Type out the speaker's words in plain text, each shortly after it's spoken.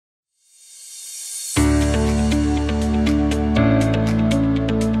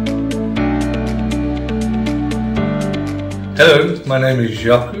Hello, my name is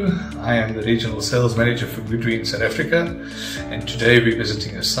Jaku. I am the Regional Sales Manager for GoodWe in South Africa, and today we're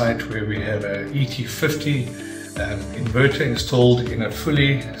visiting a site where we have an ET50 inverter installed in a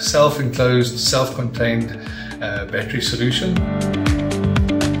fully self-enclosed, self-contained battery solution.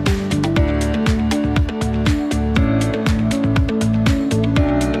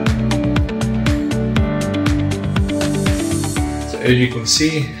 So as you can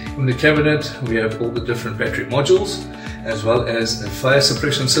see in the cabinet, we have all the different battery modules, as well as a fire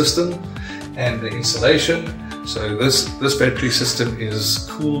suppression system and the insulation. So this battery system is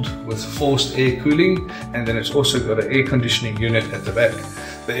cooled with forced air cooling, and then it's also got an air conditioning unit at the back.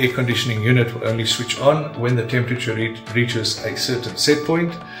 The air conditioning unit will only switch on when the temperature reaches a certain set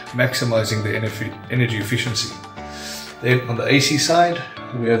point, maximizing the energy efficiency. Then on the AC side,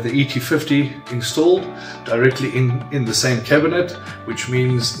 we have the ET50 installed directly in the same cabinet, which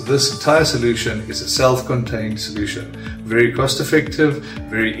means this entire solution is a self-contained solution. Very cost effective,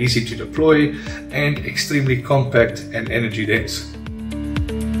 very easy to deploy, and extremely compact and energy dense.